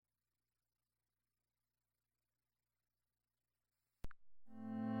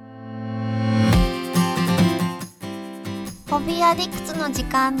Hobby Addicts の時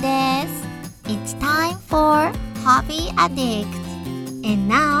間です。It's time for Hobby Addicts. And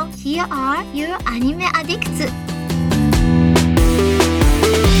now, here are your anime addicts.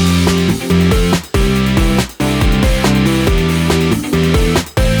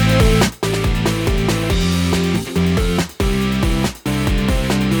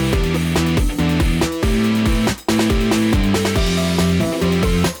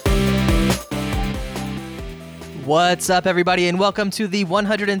 What's up, everybody, and welcome to the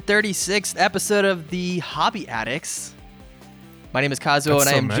 136th episode of the Hobby Addicts. My name is Kazuo, and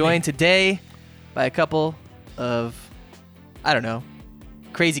I am joined today by a couple of, I don't know,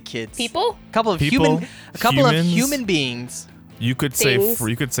 crazy kids. People? A couple of Humans? human beings. You could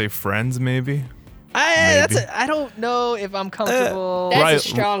say friends, maybe. I don't know if I'm comfortable. That's a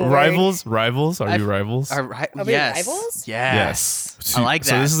strong word. Rivals? Are you rivals? Are we rivals? Yes. So, I like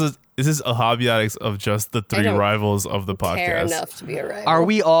that. So this is a Hobby Addicts of just the three rivals of the podcast. Care enough to be a rival. Are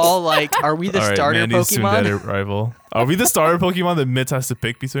we all like? Are we the All right, starter Mandy's Pokemon? Tsundere rival. Are we the starter Pokemon that Mitz has to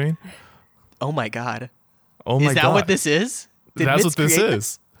pick between? Oh my god. Oh my god. Is that what this is? Did That's Mitz what this create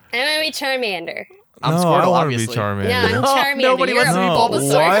is. I'm gonna be Charmander. I'm no, Squirtle, I want obviously. to be Charmander. Yeah, I'm Charmander. Nobody You're wants to be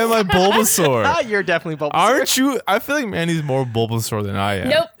Bulbasaur. Why am I Bulbasaur? You're definitely Bulbasaur. Aren't you? I feel like Mandy's more Bulbasaur than I am.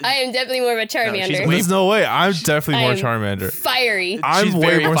 Nope, I am definitely more of a Charmander. way- There's no way. I'm definitely more I am Charmander. Fiery. I'm She's way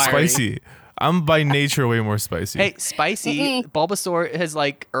very more fiery. spicy. I'm by nature way more spicy. Hey, spicy. Bulbasaur has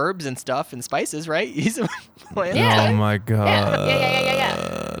like herbs and stuff and spices, right? He's a plant. Yeah. Oh my god.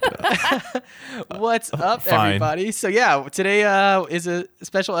 Yeah. What's up, Fine. everybody? So yeah, today is a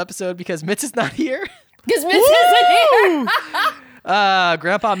special episode because Mitz is not here. Because Mitz isn't here.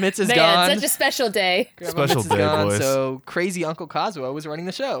 Grandpa Mitz is Man, gone. such a special day. Grandpa Special Mitz is day, gone, boys. so crazy Uncle Kazuo was running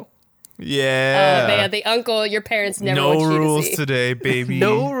the show. Yeah. Man, the uncle your parents never no want you rules to see. today, baby.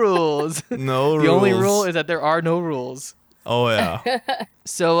 No rules. No rules. The only rule is that there are no rules. Oh yeah.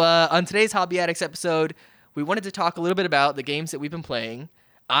 So on today's Hobby Addicts episode, we wanted to talk a little bit about the games that we've been playing.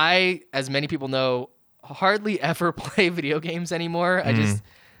 I, as many people know, hardly ever play video games anymore.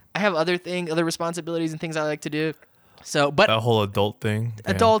 I have other responsibilities and things I like to do. So, but That whole adult thing.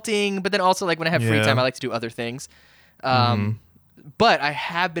 Yeah. adulting, but then also like when I have free Yeah. time, I like to do other things. But I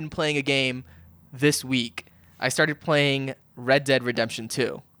have been playing a game this week. I started playing Red Dead Redemption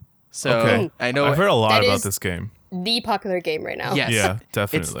 2. So Okay. I know I've heard a lot That about is- this game. The popular game right now. Yes. Yeah, It's-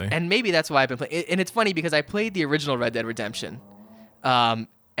 definitely. and maybe that's why I've been playing. And it's funny because I played the original Red Dead Redemption, and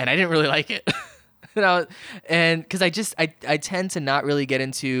I didn't really like it. And because I tend to not really get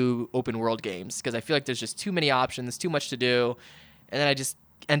into open world games because I feel like there's just too many options, too much to do, and then I just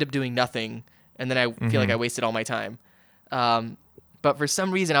end up doing nothing, and then I feel like I wasted all my time. But for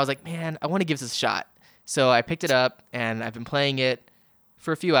some reason, I was like, man, I want to give this a shot. So I picked it up, and I've been playing it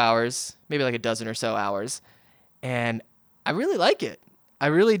for a few hours, maybe like a dozen or so hours, and I really like it. I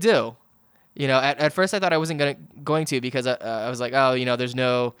really do. You know, at first I thought I wasn't going to because I was like, oh, you know, there's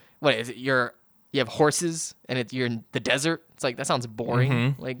no, what is it? You have horses and you're in the desert. It's like, that sounds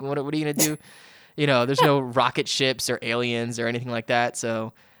boring. Like, what are you going to do? You know, there's no rocket ships or aliens or anything like that.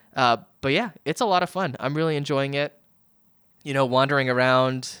 So, but yeah, it's a lot of fun. I'm really enjoying it. You know, wandering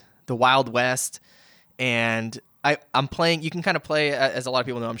around the Wild West, and I'm playing. You can kind of play, as a lot of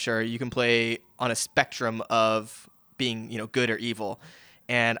people know, I'm sure, you can play on a spectrum of being, you know, good or evil.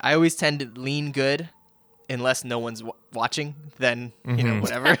 And I always tend to lean good unless no one's watching, then, you know,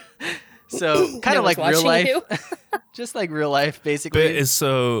 whatever. So kind of like real life, just like real life, basically. But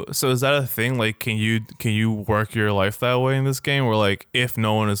so is that a thing? Like, can you work your life that way in this game? Where like, if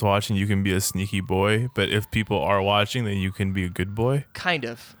no one is watching, you can be a sneaky boy, but if people are watching, then you can be a good boy. Kind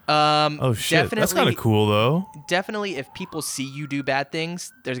of. Oh shit, that's kind of cool though. Definitely, if people see you do bad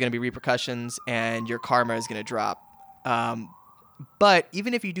things, there's going to be repercussions, and your karma is going to drop. But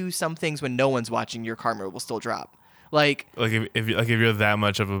even if you do some things when no one's watching, your karma will still drop. Like if you're that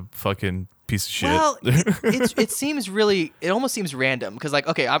much of a fucking piece of shit. Well, it seems really. It almost seems random because, like,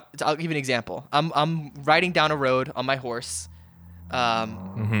 okay, I'll give you an example. I'm riding down a road on my horse. I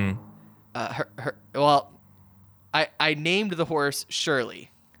named the horse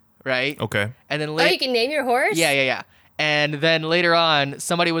Shirley, right? Okay. And then Oh, you can name your horse? Yeah. And then later on,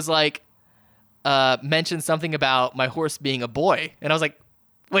 somebody was like, mentioned something about my horse being a boy, and I was like,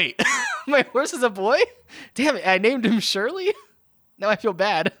 wait, my horse is a boy? Damn it! I named him Shirley. Now I feel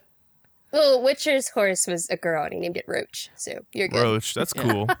bad. Well, Witcher's horse was a girl, and he named it Roach, so you're good. Roach, that's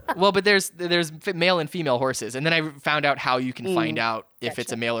cool. Well, but there's male and female horses, and then I found out how you can find out if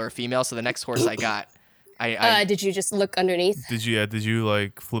it's a male or a female. So the next horse I Did you just look underneath? Did you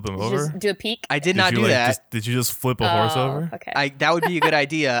like flip him Did you over? just do a peek? I did not do that. Did you just flip a horse over? Okay. That would be a good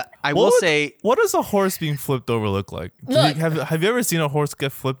idea. I will What would- say what does a horse being flipped over look like? Look. Have you ever seen a horse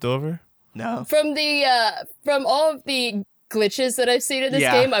get flipped over? no. From all of the glitches that I've seen in this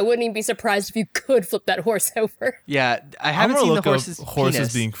Yeah. game, I wouldn't even be surprised if you could flip that horse over. Yeah, I I'm haven't gonna seen the look horse's up horses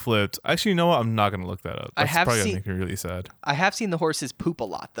penis. being flipped. Actually, you know what? I'm not gonna look that up. I That's have probably seen- gonna make me really sad. I have seen the horses poop a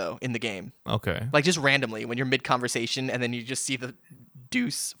lot though in the game, Okay. like just randomly when you're mid conversation and then you just see the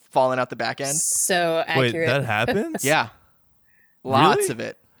deuce falling out the back end. So Wait, accurate. that happens? Yeah, lots Really? of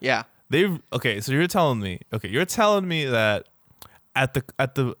it. Yeah, So you're telling me that at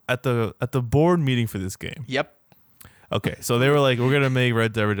the board meeting for this game. yep. Okay, so they were like, we're gonna make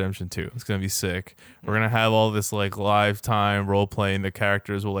Red Dead Redemption 2. It's gonna be sick. We're gonna have all this like live time role playing. The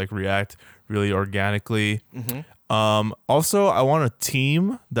characters will like react really organically. Also, I want a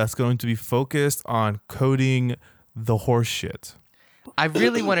team that's going to be focused on coding the horse shit. I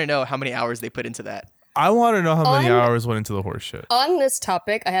really want to know how many hours they put into that. I want to know how many On- hours went into the horse shit. On this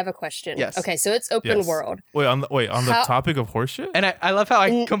topic, I have a question. Yes. Okay, so it's open Yes. world. Wait, on the How- topic of horse shit? And I love how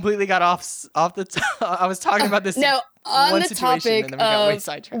I completely got off the. I was talking about this. No, on one the situation, topic and then we got way of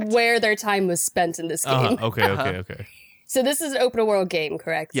sidetracked. where their time was spent in this game. Okay. So this is an open world game,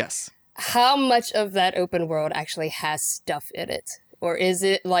 correct? Yes. How much of that open world actually has stuff in it? Or is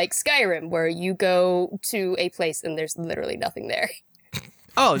it like Skyrim, where you go to a place and there's literally nothing there?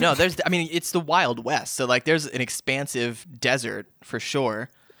 Oh no, it's the Wild West, so like there's an expansive desert for sure.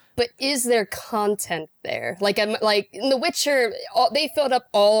 But is there content there? Like I'm like in The Witcher, they filled up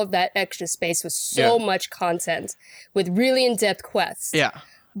all of that extra space with so much content with really in-depth quests. Yeah.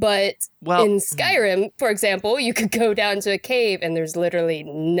 But Well- in Skyrim, for example, you could go down to a cave and there's literally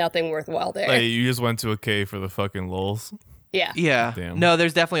nothing worthwhile there. Like you just went to a cave for the fucking lulz. Yeah. Yeah. Damn. No,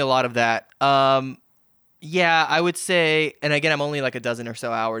 there's definitely a lot of that. Yeah, I would say, and again, I'm only like a dozen or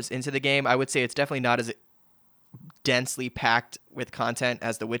so hours into the game. I would say it's definitely not as densely packed with content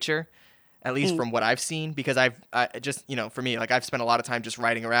as The Witcher, at least from what I've seen, because I just, for me, like I've spent a lot of time just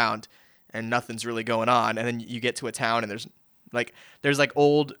riding around and nothing's really going on. And then you get to a town and there's like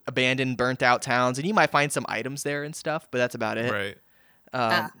old, abandoned, burnt out towns, and you might find some items there and stuff, but that's about it.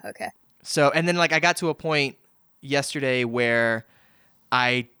 Right. Okay. So, and then like I got to a point yesterday where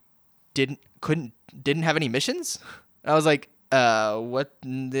I didn't have any missions. I was like, what's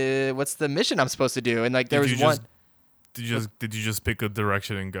the mission I'm supposed to do? And like there was one. Did you just pick a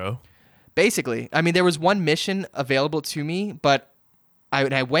direction and go? Basically, I mean, there was one mission available to me, but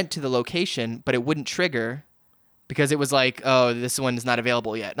I went to the location, but it wouldn't trigger because it was like, oh, this one is not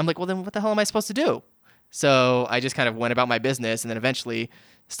available yet. And I'm like, well, then what the hell am I supposed to do? So I just kind of went about my business and then eventually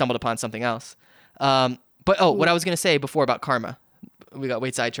stumbled upon something else. But what I was going to say before about karma, we got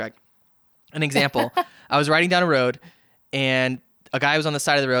way sidetracked. An example, I was riding down a road and a guy was on the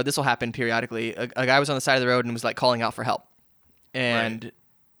side of the road. This will happen periodically. A guy was on the side of the road and was like calling out for help. And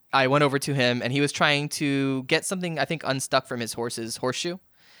I went over to him and he was trying to get something, I think, unstuck from his horse's horseshoe.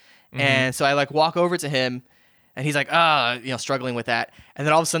 And so I like walk over to him and he's like, struggling with that. And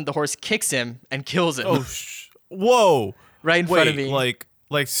then all of a sudden the horse kicks him and kills him. Oh, whoa. Right in front of me.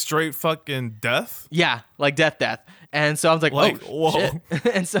 Like straight fucking death? Yeah, like death. And so I was like, Whoa. shit.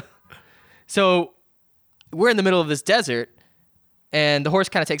 And so we're in the middle of this desert and the horse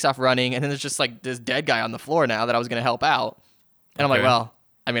kind of takes off running. And then there's just like this dead guy on the floor now that I was going to help out. And I'm like, Okay. well,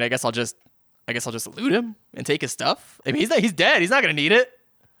 I mean, I guess I'll just loot him and take his stuff. I mean, he's dead. He's not going to need it.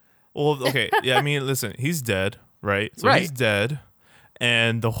 Well, okay. Yeah, I mean, listen, he's dead, right? So Right. he's dead.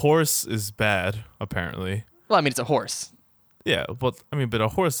 And the horse is bad, apparently. Well, I mean, it's a horse. Yeah, but a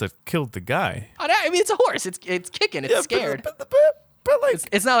horse that killed the guy. I mean, it's a horse. It's kicking. It's scared. But like,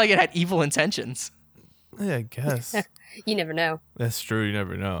 It's not like it had evil intentions. yeah, I guess. You never know. That's true. You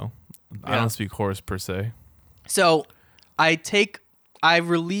never know. I Yeah. don't speak horse per se. So I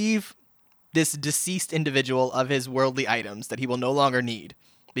relieve this deceased individual of his worldly items that he will no longer need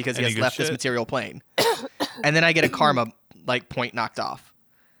because he Any has good left this shit? material plane. And then I get a karma like point knocked off.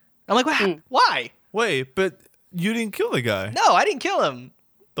 I'm like, why? Wait, but you didn't kill the guy. No, I didn't kill him.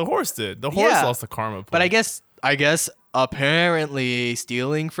 The horse did. The horse Yeah. lost the karma point. But I guess apparently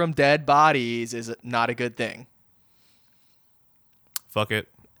stealing from dead bodies is not a good thing. Fuck it.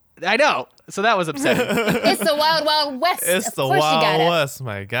 I know. So that was upsetting. It's the Wild Wild West. It's Of the course you gotta. Wild West,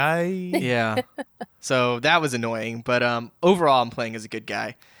 my guy. Yeah. So that was annoying. But overall, I'm playing as a good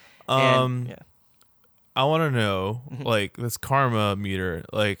guy. And, yeah. I want to know, Mm-hmm. like, this karma meter,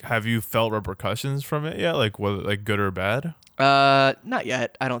 like, have you felt repercussions from it yet? Like, whether, like, good or bad? Not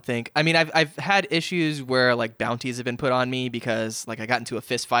yet. I don't think. I mean, I've had issues where like bounties have been put on me because like I got into a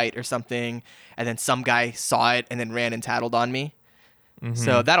fist fight or something, and then some guy saw it and then ran and tattled on me.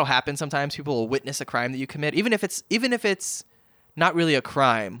 So that'll happen sometimes. People will witness a crime that you commit, even if it's not really a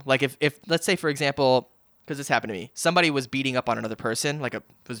crime. Like if let's say, for example, because this happened to me, somebody was beating up on another person,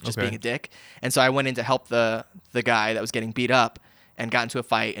 was just being a dick, and so I went in to help the guy that was getting beat up and got into a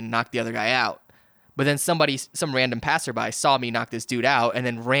fight and knocked the other guy out. But then some random passerby saw me knock this dude out and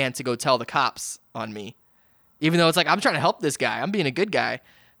then ran to go tell the cops on me, even though it's like I'm trying to help this guy, I'm being a good guy.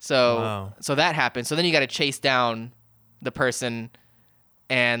 So that happened. So then you got to chase down the person.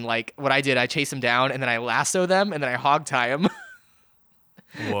 And like what I did, I chase them down and then I lasso them and then I hog tie them.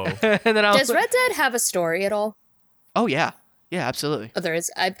 Whoa. And then Does Red Dead have a story at all? Oh yeah, absolutely. Oh, there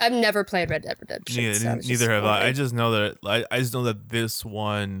is. I've never played Red Dead Redemption. Yeah, neither have I. I just know that this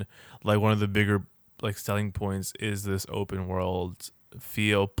one, like one of the bigger like selling points is this open world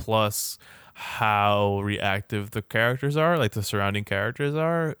feel plus how reactive the characters are, like the surrounding characters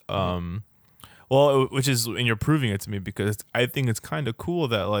are. Well, which is, and you're proving it to me because I think it's kind of cool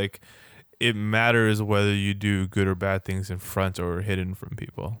that like it matters whether you do good or bad things in front or hidden from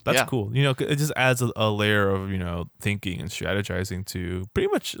people. That's cool. You know, it just adds a layer of, you know, thinking and strategizing to pretty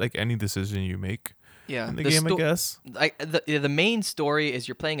much like any decision you make. Yeah, in the game, I guess. The main story is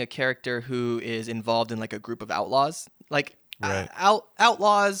you're playing a character who is involved in like a group of outlaws. Like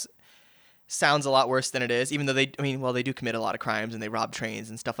outlaws sounds a lot worse than it is, even though they do commit a lot of crimes and they rob trains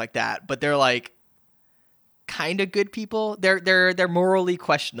and stuff like that. But they're like kind of good people. They're morally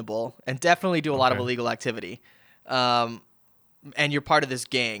questionable and definitely do a lot of illegal activity. And you're part of this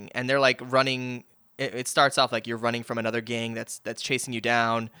gang, and they're like running. It starts off like you're running from another gang that's chasing you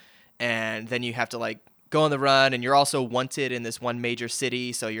down, and then you have to like go on the run, and you're also wanted in this one major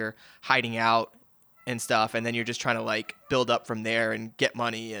city, so you're hiding out and stuff, and then you're just trying to like build up from there and get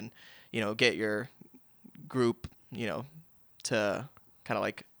money and, you know, get your group, you know, to kind of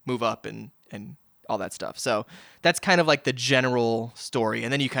like move up and all that stuff. So that's kind of like the general story,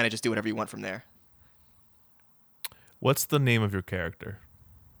 and then you kind of just do whatever you want from there. What's the name of your character?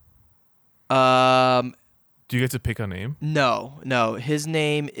 Do you get to pick a name? No. His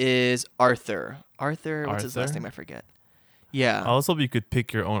name is Arthur. What's his last name? I forget. Yeah. I also hope you could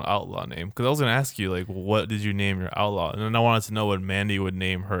pick your own outlaw name, because I was gonna ask you like, what did you name your outlaw? And then I wanted to know what Mandy would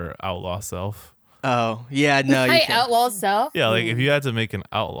name her outlaw self. Oh yeah, no. My outlaw self. Yeah, like if you had to make an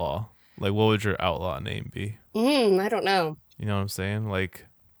outlaw, like what would your outlaw name be? I don't know. You know what I'm saying? Like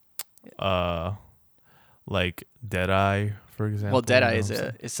Deadeye, for example. Well, Deadeye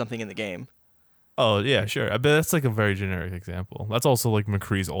is something in the game. Oh yeah, sure. I bet that's like a very generic example. That's also like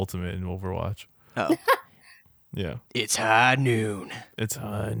McCree's ultimate in Overwatch. Oh. Yeah. It's high noon. It's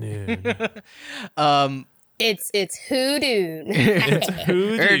high noon. It's hoodoo. It's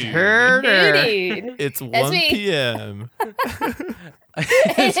hoodoo. It's hoodoo. It's 1 p.m.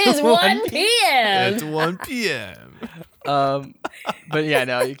 It is 1 p.m. It's 1 p.m. But yeah,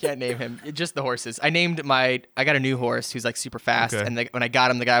 no, you can't name him. Just the horses. I got a new horse who's like super fast, Okay. and when I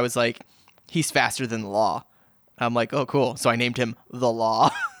got him, the guy was like, he's faster than the law. I'm like, oh, cool. So I named him the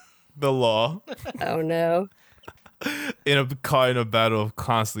Law. The Law. Oh no. In a battle of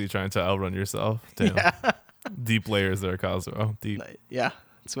constantly trying to outrun yourself. Damn. Yeah. Deep layers there, Cosmo. Deep. Yeah,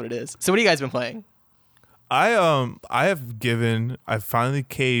 that's what it is. So what have you guys been playing? I finally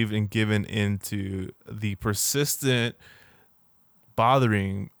caved and given into the persistent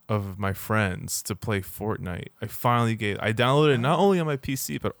bothering of my friends to play Fortnite. I downloaded it not only on my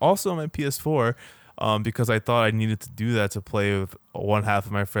PC but also on my PS4, because I thought I needed to do that to play with one half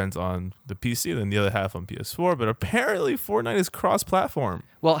of my friends on the PC and then the other half on PS4. But apparently Fortnite is cross-platform.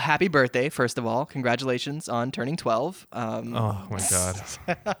 Well, happy birthday, first of all. Congratulations on turning 12. Oh my God.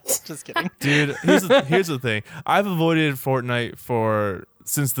 Just kidding. Dude, here's the thing. I've avoided Fortnite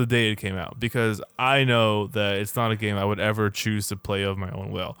since the day it came out, because I know that it's not a game I would ever choose to play of my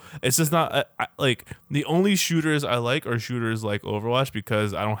own will. It's just not like the only shooters I like are shooters like Overwatch,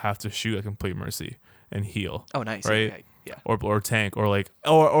 because I don't have to shoot. I can play Mercy and heal. Oh, nice. Right? Yeah. Or tank,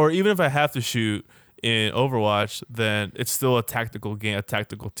 or even if I have to shoot in Overwatch, then it's still a tactical game, a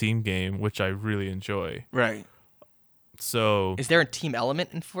tactical team game, which I really enjoy. Right. So is there a team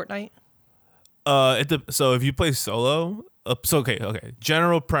element in Fortnite? So if you play solo, okay.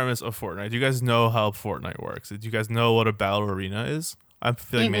 General premise of Fortnite. Do you guys know how Fortnite works? Do you guys know what a battle arena is? I'm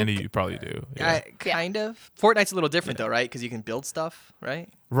feeling Mandy, you probably do. Yeah. Kind of. Fortnite's a little different though, right? Because you can build stuff, right?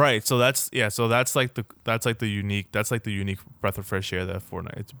 Right. So that's like the unique breath of fresh air that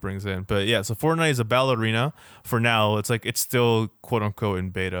Fortnite brings in. But yeah, so Fortnite is a battle arena for now. It's still quote unquote in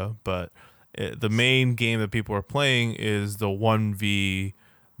beta, but The main game that people are playing is the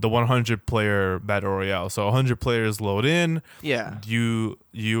 100 player battle royale. So 100 players load in. Yeah. You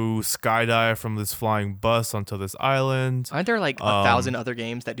skydive from this flying bus onto this island. Aren't there like 1,000 other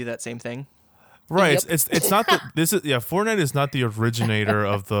games that do that same thing? Right. Yep. It's not Fortnite is not the originator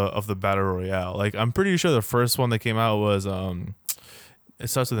of the battle royale. Like I'm pretty sure the first one that came out was it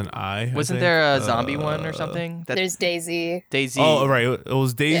starts with an I. Wasn't there a zombie one or something? There's Daisy. Daisy. Oh, right. It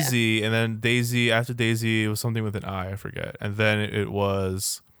was Daisy, and then Daisy, after Daisy, it was something with an I forget. And then it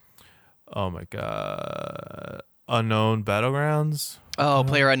was, oh my God, Unknown Battlegrounds. Oh,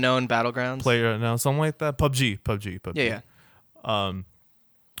 Player Unknown Battlegrounds. Player Unknown, something like that. PUBG. Yeah.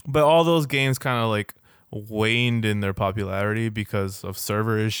 But all those games kind of like waned in their popularity because of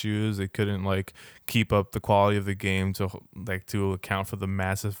server issues. They couldn't like keep up the quality of the game to account for the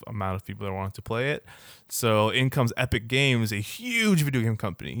massive amount of people that wanted to play it. So in comes Epic Games, a huge video game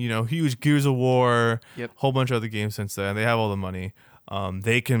company, huge Gears of War, whole bunch of other games since then. They have all the money.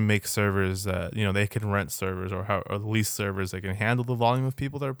 They can make servers that, they can rent servers or lease servers that can handle the volume of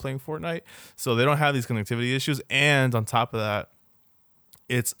people that are playing Fortnite. So they don't have these connectivity issues. And on top of that,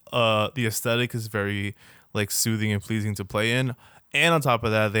 it's the aesthetic is very like soothing and pleasing to play in. And on top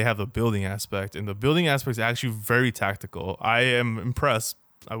of that, they have the building aspect. And the building aspect is actually very tactical. I am impressed,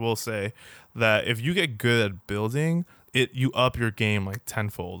 I will say, that if you get good at building, you up your game like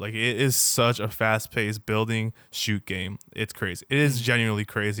tenfold. Like it is such a fast-paced building shoot game. It's crazy. It is genuinely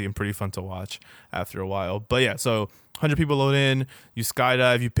crazy and pretty fun to watch after a while. But yeah, so 100 people load in, you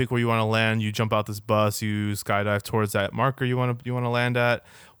skydive, you pick where you want to land, you jump out this bus, you skydive towards that marker you want to land at.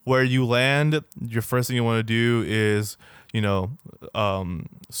 Where you land, your first thing you want to do is,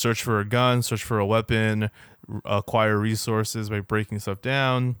 search for a gun, search for a weapon, acquire resources by breaking stuff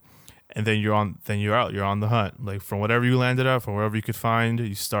down, and then you're out. You're on the hunt. Like from whatever you landed at, from wherever you could find,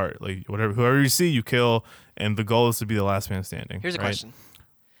 you start. Like whoever you see, you kill, and the goal is to be the last man standing. Here's a question.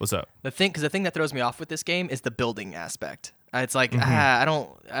 What's up? The thing that throws me off with this game is the building aspect. It's like I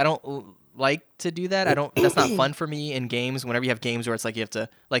don't like to do that. That's not fun for me in games. Whenever you have games where it's like you have to,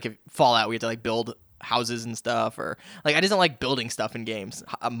 like if Fallout, we have to like build houses and stuff, or like I just don't like building stuff in games.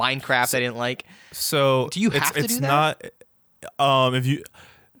 Minecraft, I didn't like. So do you have to do that?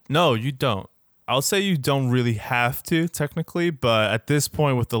 No, you don't. I'll say you don't really have to technically, but at this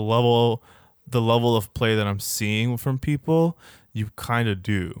point with the level of play that I'm seeing from people, you kind of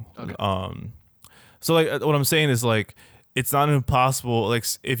do. Okay. So like what I'm saying is like it's not impossible. Like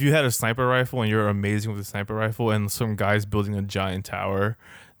if you had a sniper rifle and you're amazing with a sniper rifle, and some guy's building a giant tower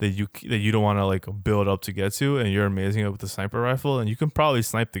that you don't want to like build up to get to, and you're amazing with the sniper rifle, and you can probably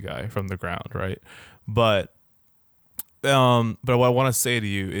snipe the guy from the ground, right? But what I want to say to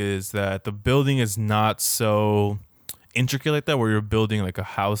you is that the building is not so intricate like that, where you're building like a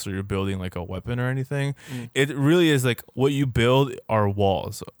house or you're building like a weapon or anything. It really is like what you build are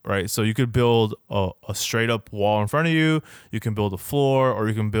walls, right? So you could build a straight up wall in front of you, you can build a floor, or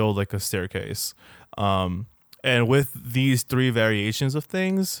you can build like a staircase. And with these three variations of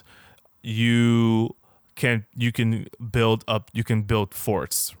things, you can build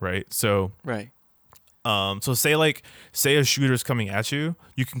forts, right? So right. So say a shooter's coming at you,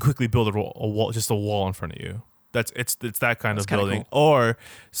 you can quickly build a wall, just a wall in front of you. It's that kind of building. Cool. Or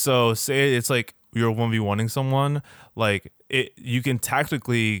so say it's like you're 1v1ing someone, like you can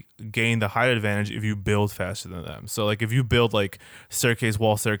tactically gain the height advantage if you build faster than them. So like if you build like staircase,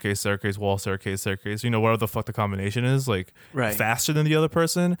 wall, staircase, staircase, wall, staircase, staircase, whatever the fuck the combination is, like faster than the other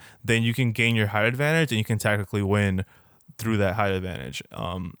person, then you can gain your height advantage and you can tactically win through that height advantage.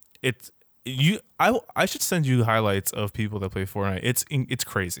 I should send you highlights of people that play Fortnite. It's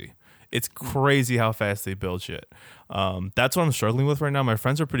crazy. It's crazy how fast they build shit. That's what I'm struggling with right now. My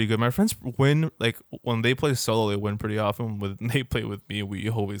friends are pretty good. My friends win, like when they play solo, they win pretty often. When they play with me, we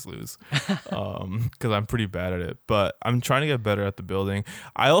always lose because I'm pretty bad at it. But I'm trying to get better at the building.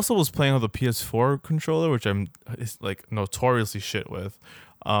 I also was playing with a PS4 controller, which I'm like notoriously shit with.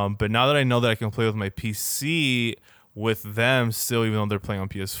 But now that I know that I can play with my PC with them still, even though they're playing on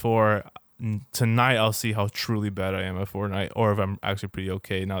PS4, tonight I'll see how truly bad I am at Fortnite, or if I'm actually pretty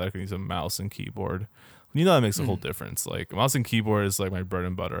okay now that I can use a mouse and keyboard. That makes a whole difference. Like mouse and keyboard is like my bread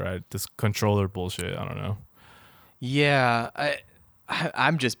and butter. This controller bullshit, I don't know. Yeah,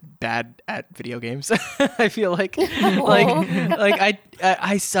 I'm just bad at video games. I feel like I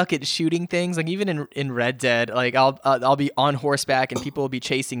suck at shooting things. Like even in Red Dead, like I'll be on horseback and people will be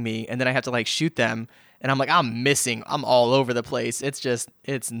chasing me, and then I have to like shoot them. And I'm like, I'm missing. I'm all over the place.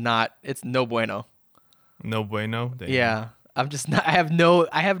 It's no bueno. No bueno? Damn. Yeah. I'm just not, I have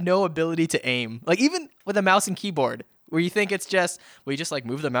no ability to aim. Like even with a mouse and keyboard, where you think it's just, well, you just like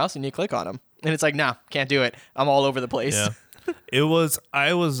move the mouse and you click on them. And it's like, nah, can't do it. I'm all over the place. Yeah.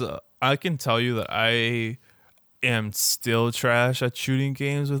 I can tell you that I am still trash at shooting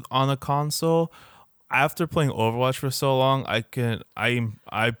games on a console. After playing Overwatch for so long,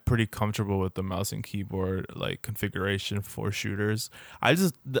 I'm pretty comfortable with the mouse and keyboard like configuration for shooters.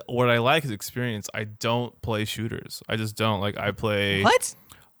 What I like is experience. I don't play shooters. I just don't. Like I play What?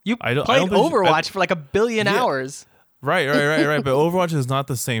 You I played don't play- Overwatch for like a billion hours. Right. But Overwatch is not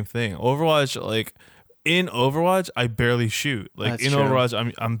the same thing. In Overwatch, I barely shoot. Like That's in true.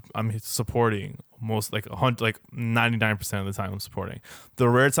 Overwatch, I'm supporting most like 99% of the time I'm supporting. The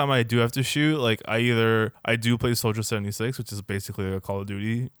rare time I do have to shoot, like I do play Soldier 76, which is basically a Call of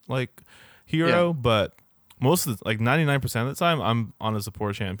Duty like hero, Yeah. but most of the, like 99% of the time I'm on a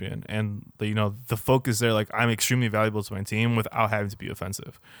support champion, and the focus there, like I'm extremely valuable to my team without having to be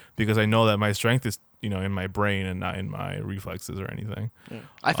offensive, because I know that my strength is in my brain and not in my reflexes or anything.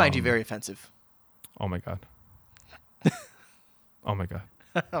 I find you very offensive. Oh my god. Oh my god.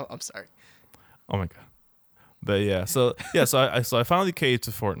 Oh, I'm sorry. Oh my god. But yeah, so I finally caved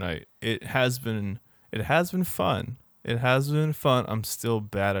to Fortnite. It has been fun. It has been fun. I'm still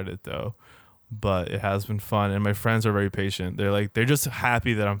bad at it though, but it has been fun, and my friends are very patient. They're just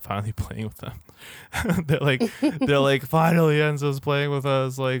happy that I'm finally playing with them. they're like finally Enzo's playing with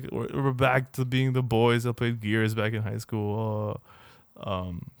us. Like we're back to being the boys that played Gears back in high school.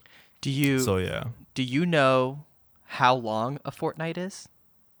 Do you So yeah. do you know how long a fortnight is?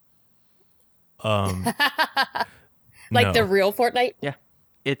 Like No. the real Fortnite? Yeah.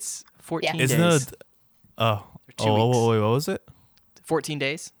 It's 14 Yeah. days. Isn't it? Or 2 Wait, weeks. what was it? 14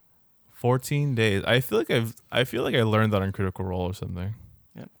 days? 14 days. I feel like I learned that on Critical Role or something.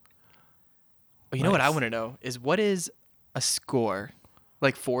 Oh, you know what I Nice. want to know is, what is a score?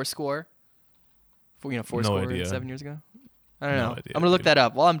 Like four score? Four No score idea. 7 years ago? I don't No know. idea, I'm going to look dude. that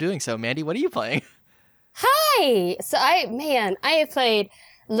up. While I'm doing so, Mandy, what are you playing? Hi! So I have played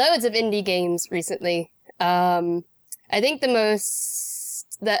loads of indie games recently. I think the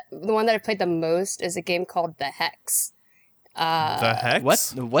one that I've played the most is a game called The Hex. The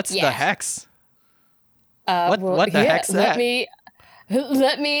Hex? What's Yeah. the hex? Well, what the heck's that?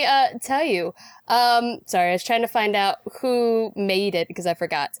 Let me tell you. Sorry, I was trying to find out who made it because I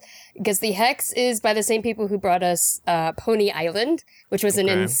forgot. Because The Hex is by the same people who brought us Pony Island, which was an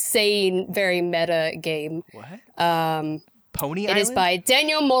Okay. insane, very meta game. What? Pony It Island? is by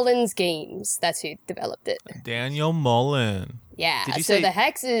Daniel Mullins Games. That's who developed it. Daniel Mullen. Yeah. Did you so say- The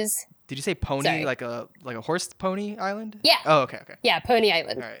Hex is Did you say pony Sorry. like a horse pony island? Yeah. Oh, okay. Pony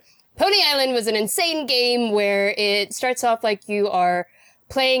Island. All right. Pony Island was an insane game where it starts off like you are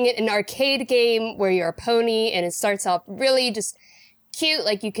playing an arcade game where you're a pony, and it starts off really just cute,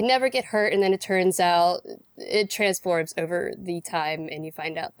 like you can never get hurt, and then it turns out it transforms over the time, and you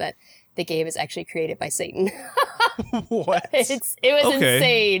find out that the game is actually created by Satan. What? It was Okay.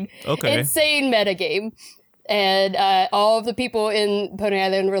 insane. Okay. Insane metagame. And all of the people in Pony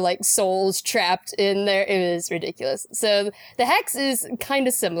Island were like souls trapped in there. It was ridiculous. So the Hex is kind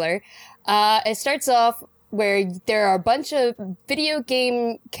of similar. It starts off where there are a bunch of video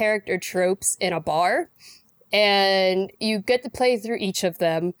game character tropes in a bar, and you get to play through each of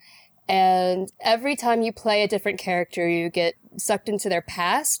them. And every time you play a different character, you get sucked into their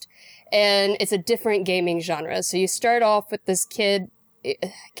past, and it's a different gaming genre. So you start off with this kid, I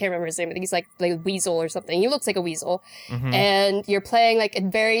can't remember his name, I think he's like Weasel or something. He looks like a weasel. Mhm. And you're playing like a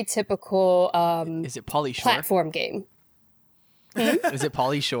very typical Is it Polly Shore? platform game. Is it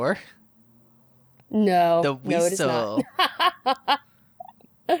Polly Shore? No, The no, it is not. weasel.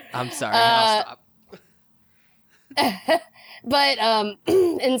 I'm sorry. I'll stop. But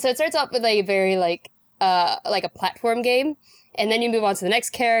and so it starts off with like a very like a platform game, and then you move on to the next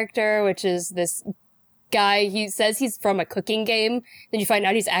character, which is this guy. He says he's from a cooking game. Then you find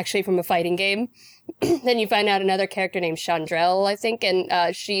out he's actually from a fighting game. Then you find out another character named Chandrell, I think,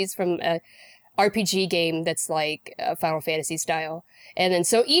 and she's from a RPG game that's like Final Fantasy style. And then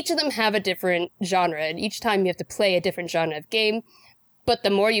so each of them have a different genre, and each time you have to play a different genre of game. But the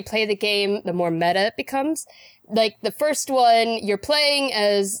more you play the game, the more meta it becomes. Like the first one, you're playing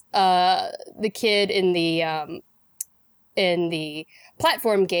as the kid in the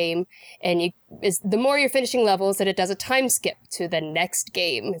platform game, and the more you're finishing levels, that it does a time skip to the next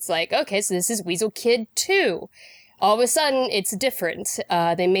game. It's like, okay, so this is Weasel Kid 2. All of a sudden, it's different.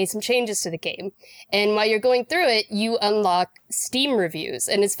 They made some changes to the game. And while you're going through it, you unlock Steam reviews.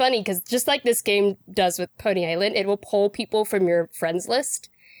 And it's funny, because just like this game does with Pony Island, it will pull people from your friends list.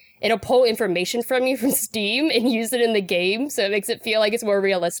 It'll pull information from you from Steam and use it in the game, so it makes it feel like it's more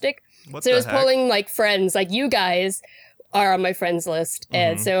realistic. What So it the was heck? polling like friends, like you guys are on my friends list.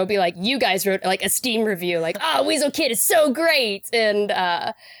 And so it'll be like, you guys wrote like a Steam review, like, oh, Weasel Kid is so great.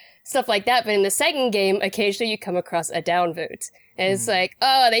 And stuff like that. But in the second game, occasionally you come across a downvote. And it's like,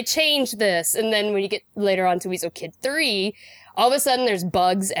 oh, they changed this. And then when you get later on to Weasel Kid 3, all of a sudden there's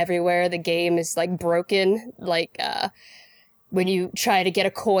bugs everywhere. The game is like broken. Like when you try to get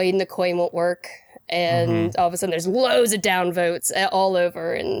a coin, the coin won't work. And all of a sudden there's loads of downvotes all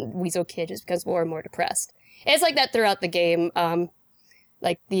over. And Weasel Kid just becomes more and more depressed. And it's like that throughout the game.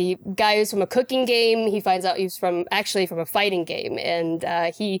 Like the guy who's from a cooking game, he finds out he's from a fighting game. And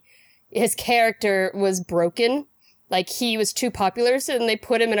his character was broken. Like, he was too popular, so then they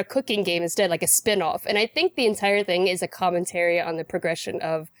put him in a cooking game instead, like a spin-off. And I think the entire thing is a commentary on the progression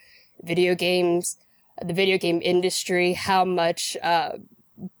of video games, the video game industry, how much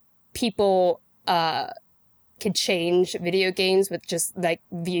people can change video games with just, like,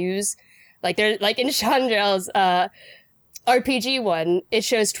 views. Like, like in Chandral's RPG one, it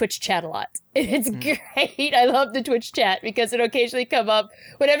shows Twitch chat a lot. It's great. I love the Twitch chat because it'll occasionally come up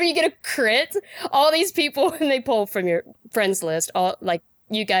whenever you get a crit. All these people, when they pull from your friends list, all like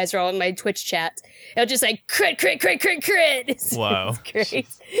you guys are all in my Twitch chat. It'll just like crit. Wow. It's great.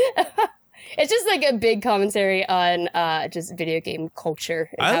 It's just like a big commentary on just video game culture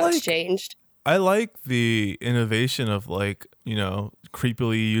and how it's changed. I like the innovation of like,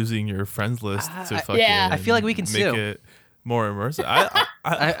 creepily using your friends list to fucking I feel like we can make sue. it more immersive.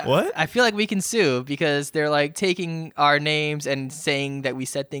 What? I feel like we can sue because they're like taking our names and saying that we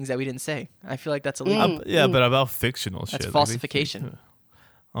said things that we didn't say. I feel like that's illegal. But about fictional shit. That's Like, falsification.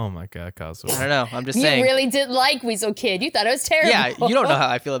 Oh my God, Kazu. I don't know. I'm just You saying. really did like Weasel Kid. You thought it was terrible. Yeah, you don't know how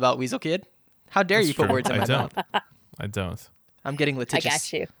I feel about Weasel Kid. How dare you put True. words in my mouth? I don't. I'm getting I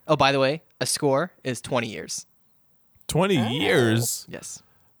litigious. got you. Oh, by the way, a score is 20 years. 20 years? Yes.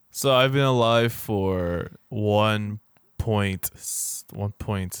 So I've been alive for 1 point. Oh,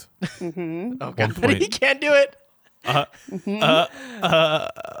 God. One point. You can't do it.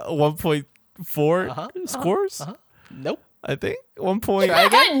 1.4 scores? Nope. I think 1 point. Try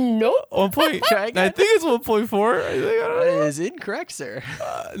again. Nope. 1 point. Try again. I think it's 1.4. I think. I don't That know. is incorrect, sir.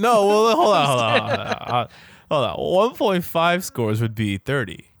 No, well, hold on. 1.5 scores would be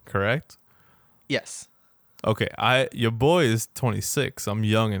 30, correct? Yes. Okay, your boy is 26. I'm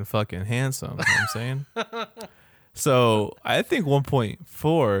young and fucking handsome. You know what I'm saying? So I think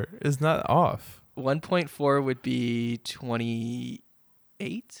 1.4 is not off. 1.4 would be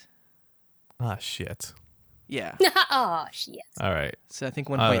 28. Ah, shit. Yeah. Oh, shit. All right. So I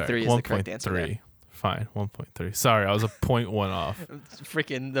think All 1.3 right, is the correct answer. 1.3. Fine, 1.3. Sorry, I was a 0.1 off.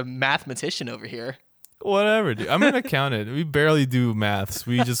 Freaking the mathematician over here. Whatever, dude. I'm an accountant. We barely do maths.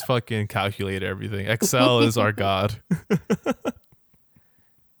 We just fucking calculate everything. Excel is our god.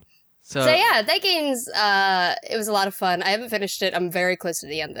 So Yeah, that game's it was a lot of fun. I haven't finished it. I'm very close to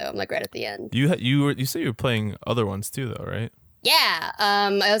the end though. I'm like right at the end. You said you were playing other ones too, though, right? Yeah.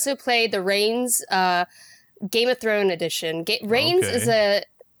 I also played the Reigns Game of Thrones edition. Reigns is an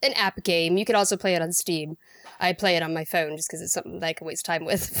app game. You could also play it on Steam. I play it on my phone just because it's something that I can waste time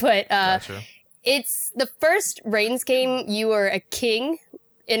with. But Gotcha. it's the first Reigns game. You are a king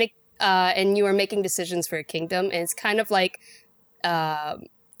in and you are making decisions for a kingdom, and it's kind of like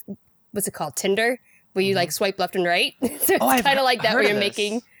what's it called, Tinder, where you like swipe left and right. So it's kind of like that, where you're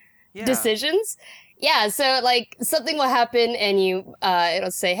making decisions. Yeah, so like something will happen, and you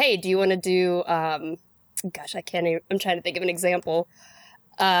it'll say, "Hey, do you want to do?" Gosh, I can't even. I'm trying to think of an example.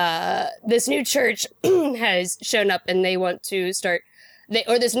 This new church has shown up, and they want to start.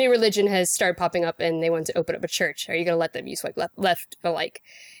 Or this new religion has started popping up, and they want to open up a church. Are you going to let them? You swipe left for like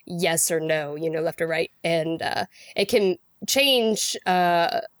yes or no, left or right, and it can change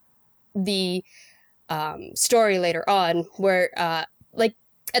the story later on, where like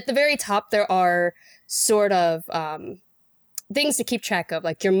at the very top there are sort of things to keep track of,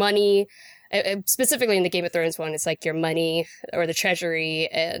 like your money. Specifically in the Game of Thrones one, it's like your money or the treasury,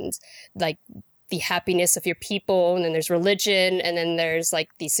 and like the happiness of your people, and then there's religion, and then there's like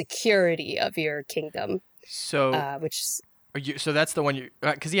the security of your kingdom. So which so that's the one you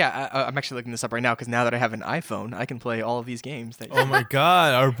because I'm actually looking this up right now because now that I have an iPhone, I can play all of these games. Oh my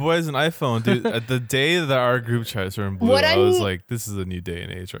God, our boy has an iPhone, dude. At the day that our group chats were in blue, I was like, this is a new day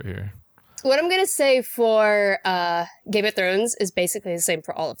and age right here. What I'm going to say for Game of Thrones is basically the same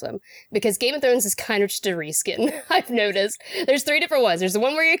for all of them. Because Game of Thrones is kind of just a reskin, I've noticed. There's 3 different ones. There's the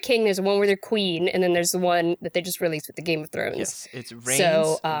one where you're king, there's the one where you're queen, and then there's the one that they just released with the Game of Thrones. Yes, it's Reigns,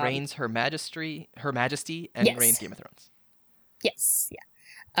 So, Reigns, Her Majesty, and Yes. Reigns Game of Thrones. Yes,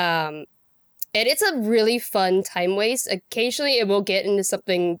 yeah. And it's a really fun time waste. Occasionally it will get into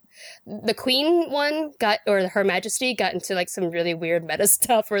something. The Queen one or Her Majesty got into like some really weird meta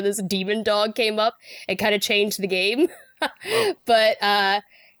stuff where this demon dog came up and kind of changed the game. But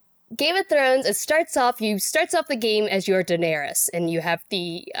Game of Thrones, you starts off the game as you're Daenerys and you have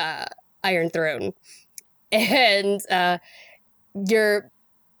the Iron Throne. And you're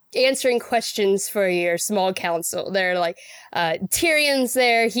answering questions for your small council. They're like, Tyrion's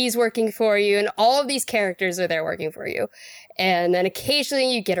there, he's working for you, and all of these characters are there working for you. And then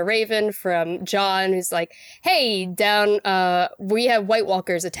occasionally you get a raven from Jon who's like, hey, down, we have White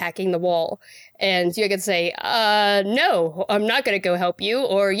Walkers attacking the wall. And you can say, no, I'm not going to go help you,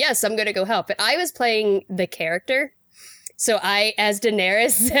 or yes, I'm going to go help. But I was playing the character. So I, as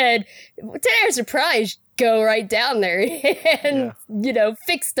Daenerys, said, Daenerys, surprise, go right down there and,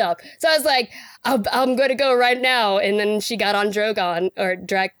 fix stuff. So I was like, I'm going to go right now. And then she got on Drogon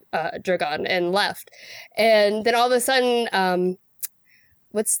and left. And then all of a sudden,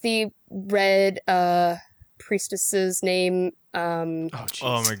 what's the red priestess's name? Oh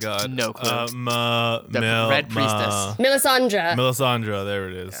my god. No clue. The red priestess. Melisandre, there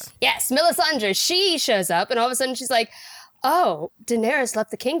it is. Yes, Melisandre. She shows up and all of a sudden she's like, oh, Daenerys left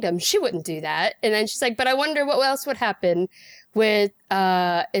the kingdom. She wouldn't do that. And then she's like, but I wonder what else would happen with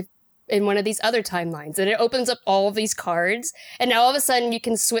if in one of these other timelines. And it opens up all of these cards. And now all of a sudden you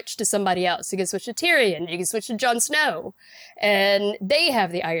can switch to somebody else. You can switch to Tyrion. You can switch to Jon Snow. And they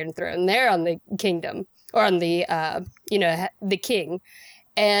have the Iron Throne. They're on the kingdom. Or on the, the king.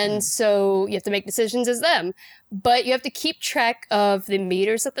 And so you have to make decisions as them. But you have to keep track of the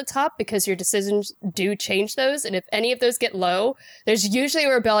meters at the top because your decisions do change those. And if any of those get low, there's usually a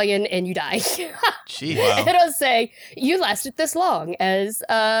rebellion and you die. Jeez. Wow. It'll say, you lasted this long as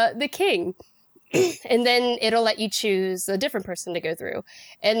the king. And then it'll let you choose a different person to go through.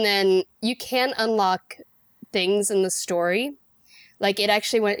 And then you can unlock things in the story. Like, it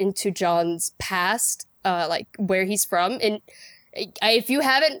actually went into Jon's past, like where he's from. And if you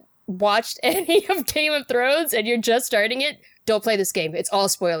haven't watched any of Game of Thrones and you're just starting it, don't play this game. It's all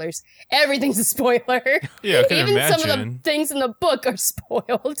spoilers. Everything's a spoiler. Yeah, I can Even imagine. some of the things in the book are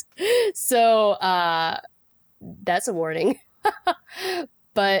spoiled. So that's a warning.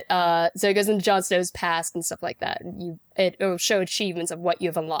 But so it goes into Jon Snow's past and stuff like that. It'll show achievements of what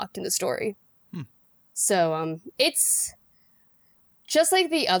you've unlocked in the story. So it's just like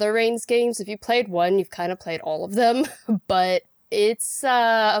the other Reigns games. If you played one, you've kind of played all of them. But it's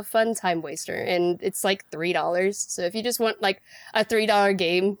a fun time waster, and it's like $3. So if you just want like a $3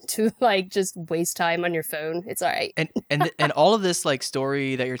 game to like just waste time on your phone, it's all right. And all of this like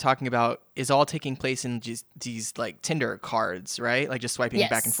story that you're talking about is all taking place in just these like Tinder cards, right? Like just swiping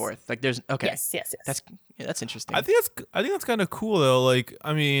back and forth. Like there's Yes. That's interesting. I think that's kind of cool though. Like,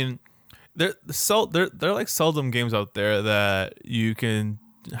 I mean, there are like seldom games out there that you can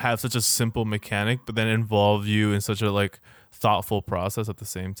have such a simple mechanic, but then involve you in such a like thoughtful process at the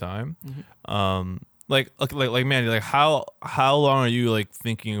same time. Like Mandy, like how long are you like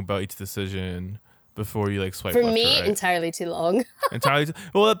thinking about each decision before you like swipe For left me, or right? entirely too long.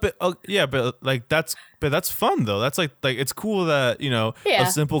 Well, but like that's fun though. That's like it's cool that Yeah. a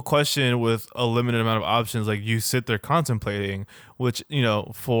simple question with a limited amount of options, like you sit there contemplating, which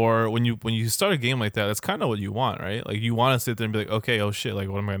for when you start a game like that, that's kind of what you want, right? Like you want to sit there and be like, okay, oh shit, like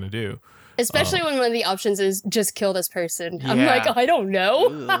what am I gonna do? Especially when one of the options is just kill this person. I'm Yeah. like, I don't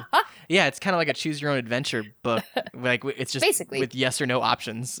know. Yeah, it's kind of like a choose your own adventure book. Like it's just Basically. with yes or no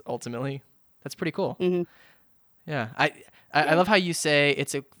options. Ultimately, that's pretty cool. Mhm. Yeah, I love how you say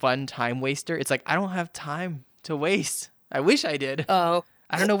it's a fun time waster. It's like I don't have time to waste. I wish I did. Oh.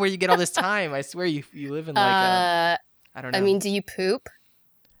 I don't know where you get all this time. I swear you live in like I don't know. I mean, do you poop?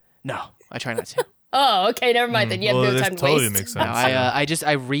 no, I try not to. Oh, okay, never mind then. You have Well, no this time to totally waste. makes No, sense.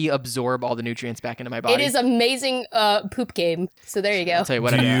 I reabsorb all the nutrients back into my body. It is amazing poop game. So there you go. I'll tell you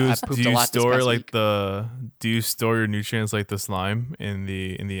what. do I you pooped do a you lot this store past like week. do you store your nutrients like the slime in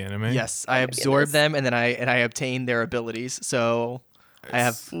the anime? Yes, I absorb goodness. them and then I obtain their abilities. So I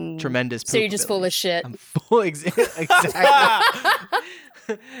have tremendous. So you're poop just full of shit. I'm full. Exactly.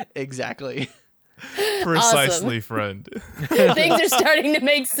 Exactly. Precisely, friend. Things are starting to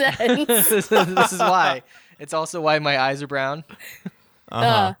make sense. This is why. It's also why my eyes are brown.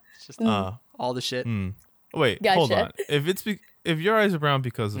 Uh-huh. It's just all the shit. Wait, Gotcha. hold on. If your eyes are brown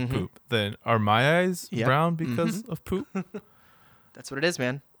because of poop, then are my eyes Yep. brown because of poop? That's what it is,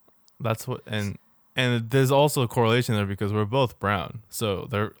 man. That's what and there's also a correlation there because we're both brown. So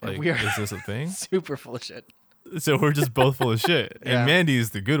they're like, We are- is this a thing? Super full of shit. So we're just both full of shit. Yeah. And Mandy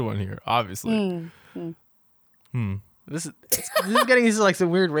is the good one here, obviously. This This is getting into like some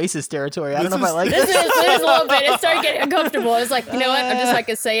weird racist territory. I don't know if I like This this. is a little bit. It started getting uncomfortable. I was like, you know what? I'm just not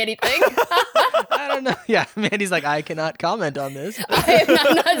gonna say anything. I don't know. Yeah, Mandy's like, I cannot comment on this.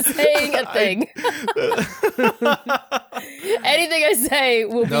 I'm not saying a thing. Anything I say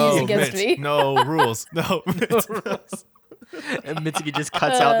will be used against Mitch, me. no rules. No, Mitch. And Mitsuki just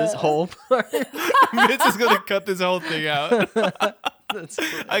cuts out this whole part. Mitch is gonna cut this whole thing out. That's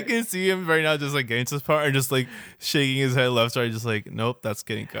I can see him right now, just like getting to this part and just like shaking his head left side, just like, nope, that's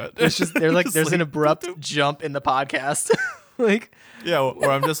getting cut. It's just they're like Just there's an abrupt jump in the podcast. Like yeah,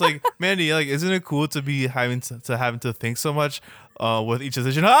 or I'm just like, Mandy, like, isn't it cool to be having to think so much with each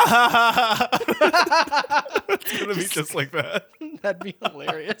decision? It's gonna be just like that. that'd be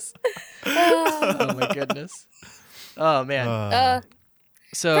hilarious. Oh my goodness. Oh man.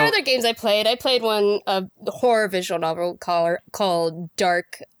 So For other games I played one a horror visual novel called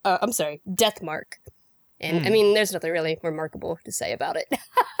Deathmark. And I mean, there's nothing really remarkable to say about it.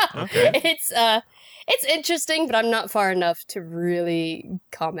 Okay. It's interesting, but I'm not far enough to really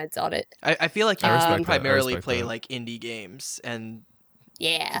comment on it. I feel like you I respect that. I primarily respect play that. like indie games and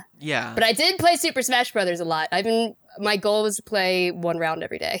Yeah. yeah. But I did play Super Smash Brothers a lot. My goal was to play one round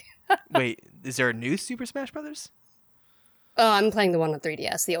every day. Wait, is there a new Super Smash Brothers? Oh, I'm playing the one on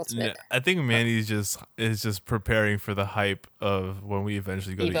 3DS, the Yeah, Ultimate. I think Mandy is just preparing for the hype of when we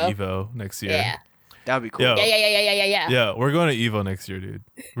eventually go to Evo? Evo next year. Yeah. That would be cool. Yeah. Yeah. Yeah, we're going to Evo next year, dude.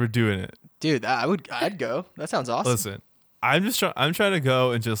 We're doing it. Dude, I'd go. That sounds awesome. Listen, I'm trying to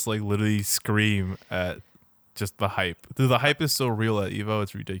go and just like literally scream at just the hype. Dude, the hype is so real at Evo,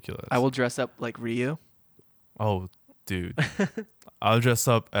 it's ridiculous. I will dress up like Ryu. Oh, dude. I'll dress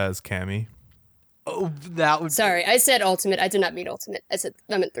up as Cammy. Oh, that would Sorry, I said Ultimate. I did not mean Ultimate.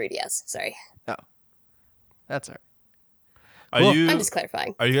 I meant 3DS. Sorry. Oh. That's all right. Are Cool. you I'm just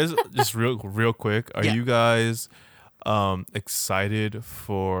clarifying. Are you guys just real quick? Are Yeah. you guys excited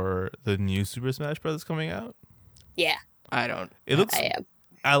for the new Super Smash Bros. Coming out? Yeah, It looks. I am.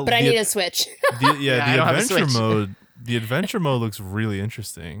 But I need a Switch. Yeah, I the don't have a adventure Switch. mode. The adventure mode looks really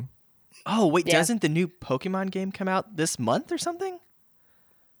interesting. Oh, wait, Yeah. doesn't the new Pokemon game come out this month or something?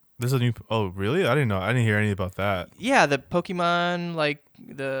 There's a new. Oh, really? I didn't know. I didn't hear anything about that. Yeah, the Pokemon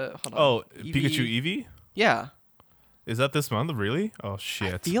hold on. Oh, Eevee. Pikachu Eevee. Yeah. Is that this month? Really? Oh I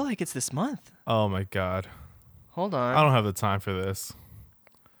shit. feel like it's this month. Oh my god. Hold on. I don't have the time for this.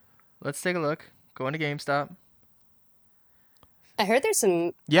 Let's take a look. Go into GameStop. I heard there's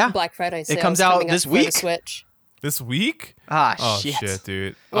some Yeah. Black Friday sales comes out coming up this for week. the Switch. This week? Ah, Oh shit.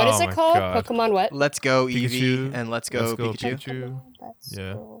 dude. What is Oh it my called? God. Pokemon what? Let's go Pikachu. Eevee and let's go Pikachu.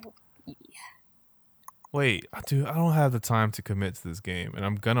 Yeah. Wait, dude, I don't have the time to commit to this game, and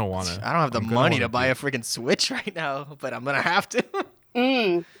I'm gonna wanna. I don't have the I'm gonna money wanna to buy do a it. freaking Switch right now, but I'm gonna have to.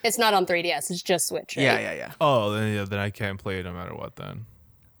 It's not on 3DS. It's just Switch, right? Yeah. Oh, then I can't play it no matter what. Then.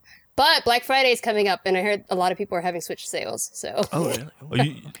 But Black Friday is coming up, and I heard a lot of people are having Switch sales. So Oh,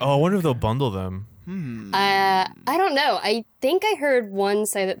 really? I wonder if they'll bundle them. I don't know. I think I heard one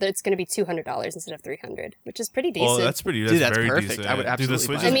say that it's going to be $200 instead of $300, which is pretty decent. Oh, that's pretty. That's, Dude, that's very perfect. decent. I would Dude, the absolutely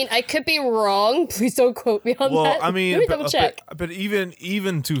Switch buy is- I mean, I could be wrong. Please don't quote me on well, that. I mean, let me double check. but even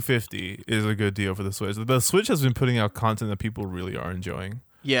 $250 is a good deal for the Switch. The Switch has been putting out content that people really are enjoying.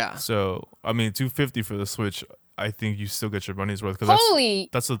 Yeah. So I mean, $250 for the Switch, I think you still get your money's worth. Holy.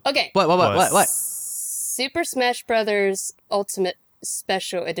 That's a Okay. What? Super Smash Brothers Ultimate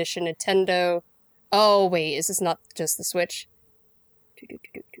Special Edition Nintendo. Oh, wait. Is this not just the Switch?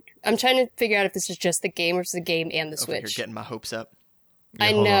 I'm trying to figure out if this is just the game or if it's the game and the Over here Switch. getting my hopes up.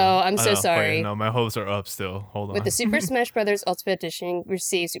 I hold know, on. I'm so I know. sorry. Wait, no, my hopes are up still. Hold on. With the Super Smash Brothers Ultimate Edition,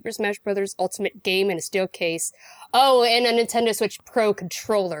 receive Super Smash Brothers Ultimate Game in a steel case. Oh, and a Nintendo Switch Pro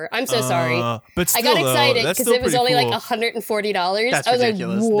controller. I'm so sorry. But still, I got though, excited that's because still it was pretty only cool. like $140. That's I was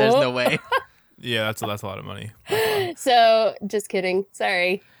ridiculous. like, There's "Whoa." no way. Yeah, that's a lot of money. So, just kidding.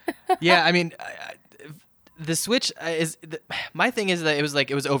 Sorry. Yeah, I mean, the Switch my thing is that it was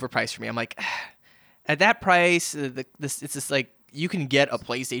overpriced for me. I'm like, at that price, it's just like you can get a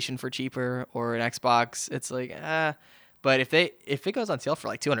PlayStation for cheaper or an Xbox. It's like, but if it goes on sale for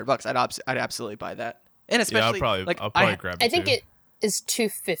like $200, I'd absolutely buy that. And especially I'll probably grab it. I think too. it is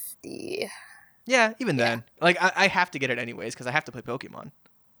 $250. Yeah, even then, like I have to get it anyways because I have to play Pokemon.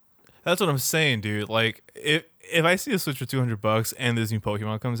 That's what I'm saying, dude. Like, if I see a Switch for $200 and this new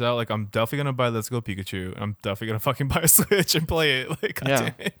Pokemon comes out, like, I'm definitely gonna buy Let's Go Pikachu. I'm definitely gonna fucking buy a Switch and play it. Like,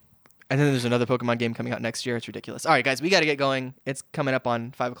 goddamn it. And then there's another Pokemon game coming out next year. It's ridiculous. All right, guys, we got to get going. It's coming up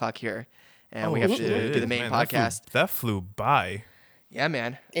on 5:00 here, and we have to do the main Man, podcast. That flew by. Yeah,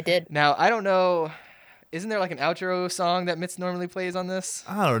 man. It did. Now I don't know Isn't there like an outro song that Mitz normally plays on this?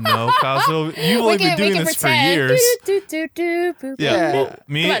 I don't know, Cosmo. You've only been doing this for years. Yeah. Well,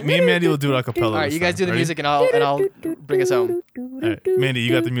 me and Mandy will do it a cappella. All right, this you guys time. do the Ready? music, and I'll bring us home. All right. Mandy,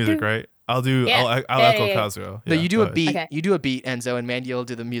 you got the music, right? I'll echo Kazuo. No, you do go a ahead. beat. Okay. You do a beat, Enzo, and Mandy will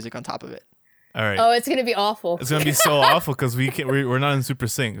do the music on top of it. All right. Oh, it's gonna be awful. It's gonna be so awful because we're not in super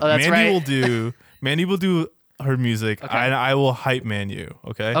sync. Oh, that's Mandy right. Mandy will do her music. Okay. I will hype man you.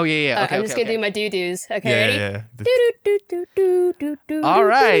 Okay. Oh yeah. Okay, I'm just gonna do my doo-doos. Okay, ready? Yeah. All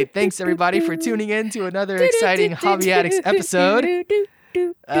right. Thanks everybody for tuning in to another exciting Hobby Addicts episode.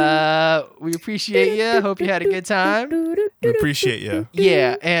 We appreciate you. Hope you had a good time. We appreciate you.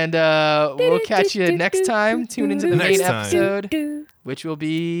 Yeah, and we'll catch you next time. Tune into the Next main time. episode, which will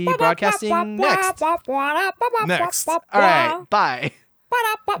be broadcasting next. Next. All right. Bye.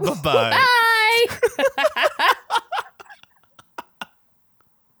 Bye bye. Bye.